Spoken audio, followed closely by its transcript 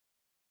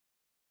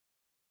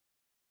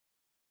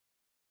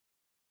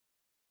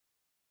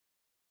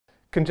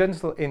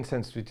Congenital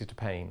insensitivity to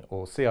pain,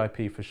 or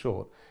CIP for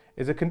short,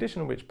 is a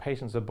condition in which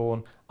patients are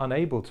born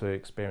unable to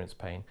experience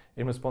pain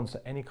in response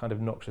to any kind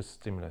of noxious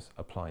stimulus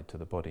applied to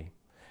the body.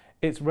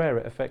 It's rare,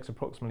 it affects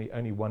approximately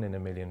only 1 in a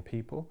million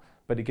people,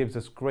 but it gives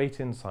us great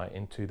insight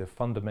into the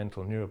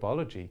fundamental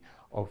neurobiology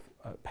of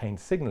pain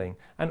signalling,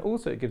 and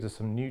also it gives us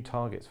some new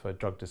targets for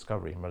drug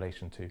discovery in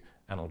relation to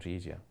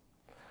analgesia.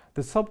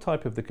 The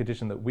subtype of the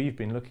condition that we've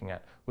been looking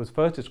at was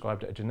first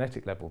described at a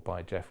genetic level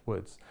by Jeff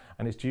Woods,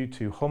 and it's due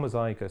to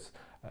homozygous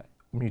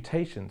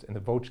mutations in the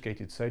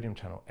voltage-gated sodium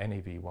channel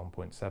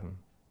NaV1.7.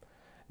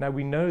 Now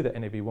we know that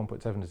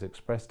NaV1.7 is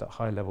expressed at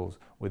high levels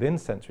within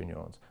sensory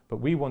neurons, but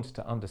we wanted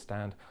to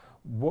understand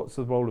what's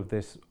the role of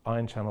this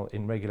ion channel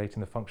in regulating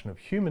the function of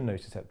human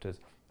nociceptors,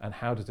 and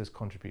how does this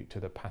contribute to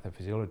the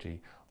pathophysiology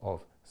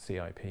of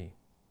CIP.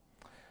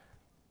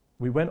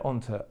 We went on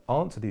to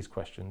answer these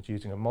questions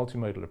using a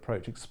multimodal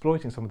approach,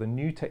 exploiting some of the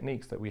new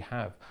techniques that we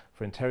have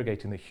for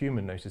interrogating the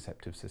human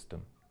nociceptive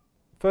system.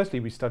 Firstly,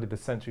 we studied the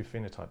sensory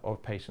phenotype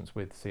of patients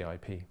with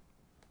CIP.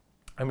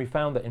 And we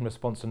found that in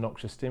response to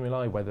noxious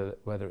stimuli,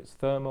 whether it's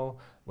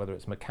thermal, whether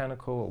it's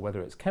mechanical, or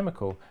whether it's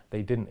chemical,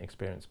 they didn't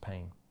experience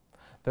pain.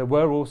 There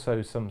were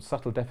also some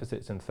subtle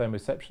deficits in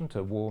thermoception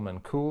to warm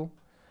and cool.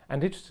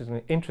 And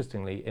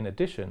interestingly, in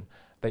addition,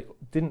 they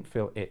didn't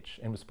feel itch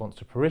in response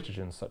to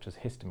peritogens such as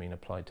histamine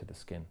applied to the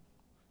skin.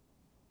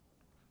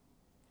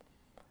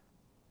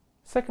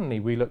 Secondly,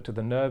 we looked at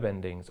the nerve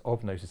endings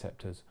of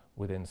nociceptors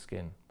within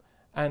skin.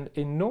 And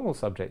in normal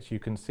subjects, you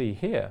can see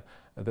here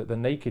that the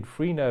naked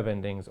free nerve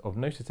endings of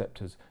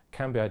nociceptors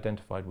can be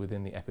identified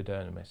within the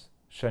epidermis,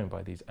 shown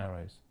by these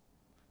arrows.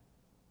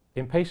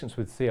 In patients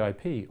with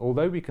CIP,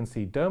 although we can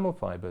see dermal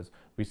fibers,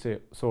 we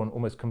saw an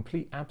almost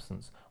complete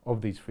absence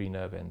of these free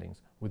nerve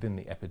endings within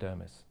the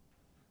epidermis.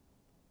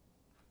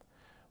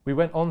 We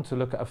went on to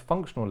look at a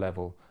functional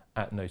level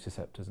at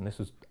nociceptors, and this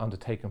was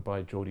undertaken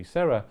by Jordi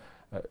Serra,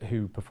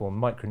 who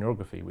performed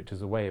microneurography, which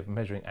is a way of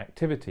measuring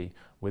activity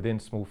within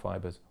small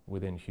fibers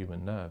within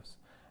human nerves.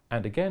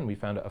 And again, we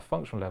found at a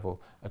functional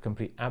level a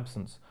complete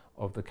absence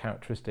of the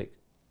characteristic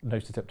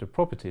nociceptive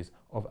properties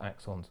of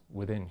axons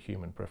within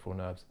human peripheral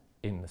nerves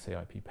in the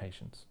CIP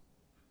patients.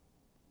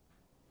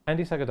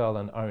 Andy Sagadal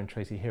and Irene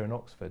Tracy here in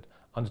Oxford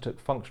undertook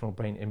functional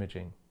brain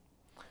imaging.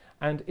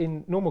 And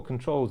in normal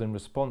controls, in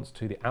response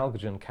to the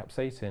algogen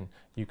capsaicin,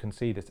 you can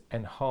see this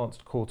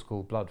enhanced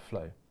cortical blood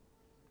flow.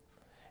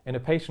 In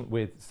a patient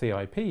with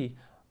CIP,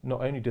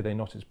 not only do they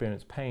not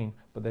experience pain,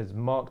 but there's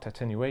marked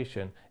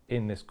attenuation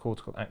in this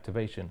cortical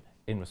activation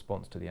in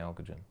response to the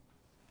algogen.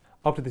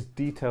 After this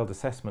detailed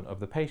assessment of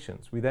the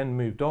patients, we then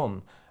moved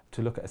on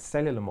to look at a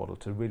cellular model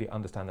to really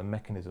understand the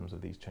mechanisms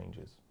of these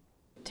changes.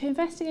 To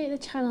investigate the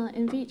channel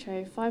in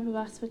vitro,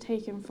 fibroblasts were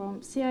taken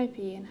from CIP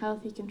in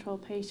healthy control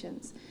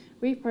patients,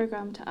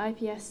 reprogrammed to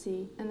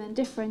iPSC, and then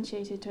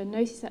differentiated to a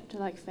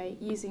nociceptor-like fate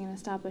using an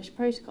established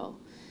protocol.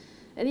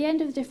 At the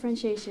end of the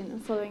differentiation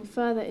and following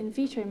further in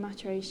vitro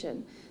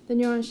maturation, the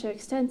neurons show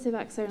extensive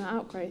axonal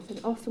outgrowth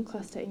and often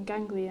cluster in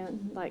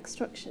ganglion-like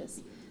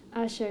structures,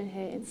 as shown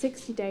here in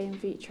 60-day in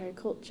vitro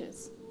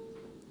cultures.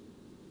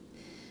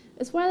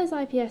 As well as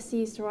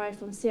iPSCs derived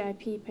from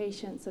CIP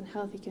patients and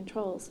healthy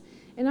controls,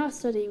 in our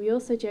study we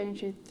also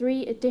generated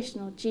 3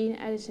 additional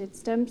gene-edited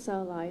stem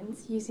cell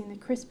lines using the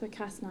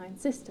CRISPR-Cas9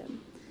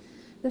 system.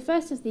 The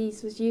first of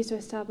these was used to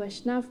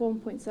establish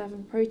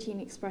NaV1.7 protein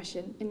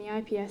expression in the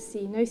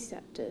iPSC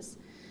nociceptors.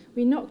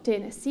 We knocked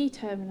in a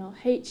C-terminal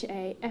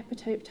HA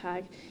epitope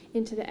tag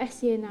into the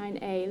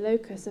SEA9A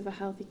locus of a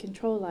healthy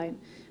control line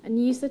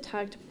and used the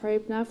tag to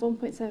probe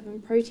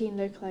NaV1.7 protein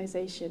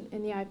localization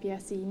in the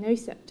iPSC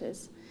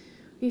nociceptors.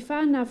 We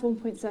found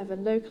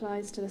NaV1.7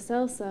 localized to the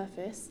cell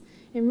surface,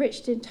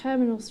 enriched in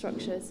terminal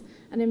structures,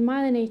 and in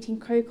myelinating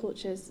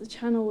co-cultures the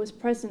channel was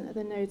present at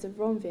the nodes of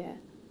Ranvier.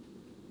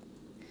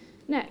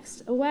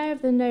 Next, aware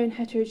of the known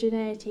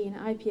heterogeneity in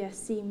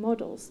iPSC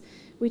models,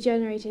 we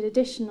generated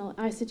additional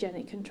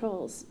isogenic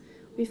controls.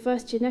 We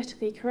first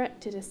genetically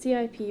corrected a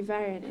CIP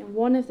variant in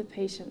one of the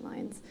patient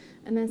lines,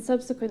 and then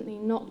subsequently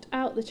knocked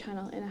out the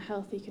channel in a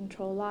healthy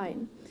control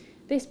line.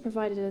 This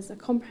provided us a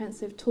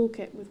comprehensive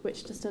toolkit with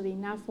which to study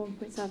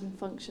NaV1.7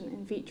 function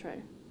in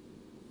vitro.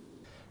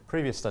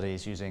 Previous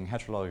studies using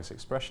heterologous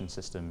expression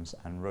systems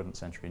and rodent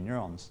sensory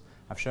neurons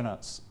have shown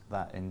us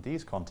that in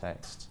these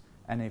contexts,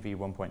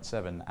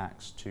 NaV1.7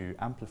 acts to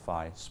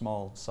amplify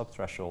small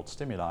subthreshold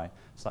stimuli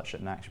such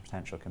that an action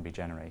potential can be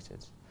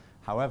generated.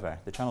 However,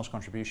 the channel's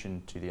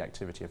contribution to the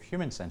activity of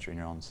human sensory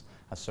neurons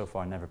has so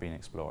far never been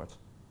explored.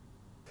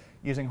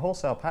 Using whole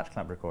cell patch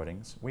clamp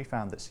recordings, we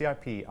found that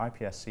CIP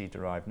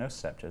iPSC-derived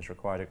nociceptors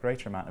required a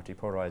greater amount of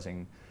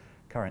depolarizing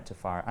current to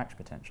fire action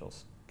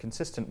potentials,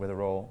 consistent with a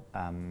role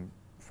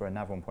for a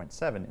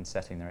NaV1.7 in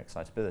setting their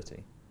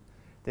excitability.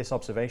 This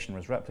observation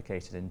was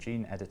replicated in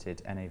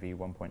gene-edited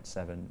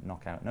NaV1.7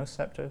 knockout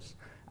nociceptors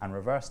and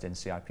reversed in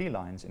CIP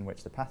lines in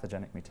which the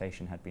pathogenic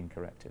mutation had been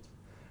corrected,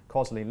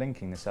 causally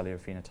linking the cellular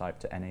phenotype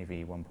to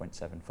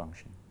NaV1.7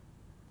 function.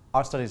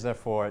 Our studies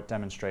therefore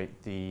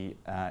demonstrate the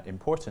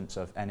importance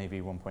of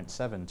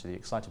NaV1.7 to the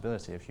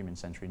excitability of human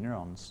sensory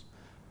neurons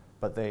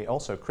but they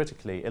also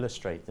critically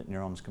illustrate that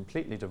neurons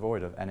completely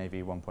devoid of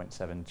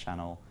NaV1.7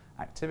 channel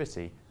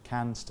activity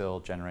can still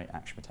generate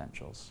action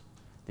potentials.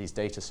 These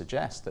data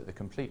suggest that the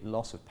complete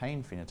loss of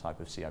pain phenotype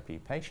of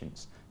CIP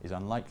patients is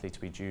unlikely to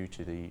be due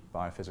to the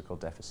biophysical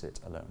deficit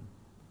alone.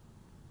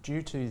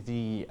 Due to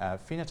the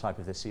phenotype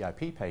of the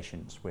CIP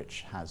patients,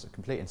 which has a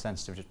complete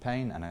insensitivity to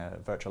pain and a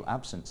virtual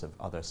absence of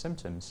other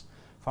symptoms,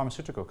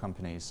 pharmaceutical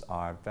companies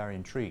are very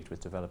intrigued with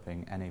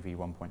developing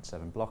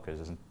NaV1.7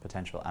 blockers as a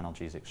potential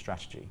analgesic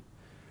strategy.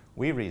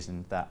 We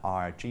reasoned that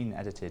our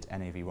gene-edited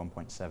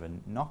NaV1.7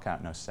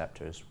 knockout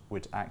nociceptors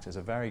would act as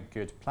a very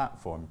good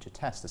platform to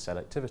test the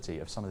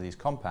selectivity of some of these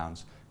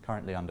compounds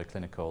currently under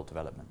clinical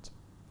development.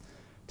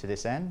 To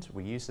this end,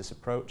 we used this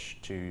approach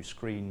to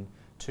screen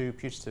 2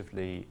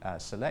 putatively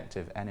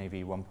selective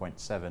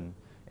NaV1.7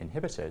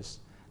 inhibitors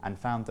and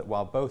found that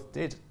while both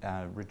did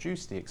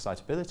reduce the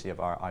excitability of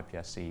our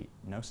iPSC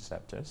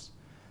nociceptors,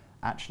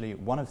 actually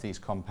one of these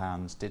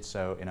compounds did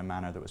so in a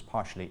manner that was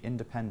partially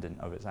independent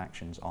of its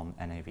actions on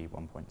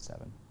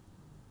NaV1.7.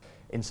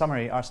 In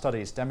summary, our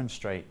studies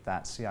demonstrate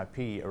that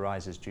CIP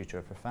arises due to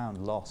a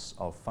profound loss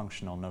of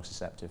functional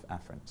nociceptive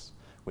afferents,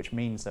 which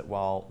means that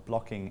while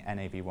blocking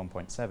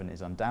NaV1.7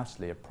 is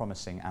undoubtedly a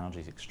promising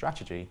analgesic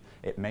strategy,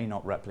 it may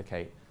not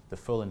replicate the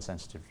full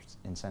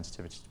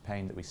insensitivity to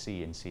pain that we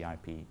see in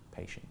CIP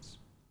patients.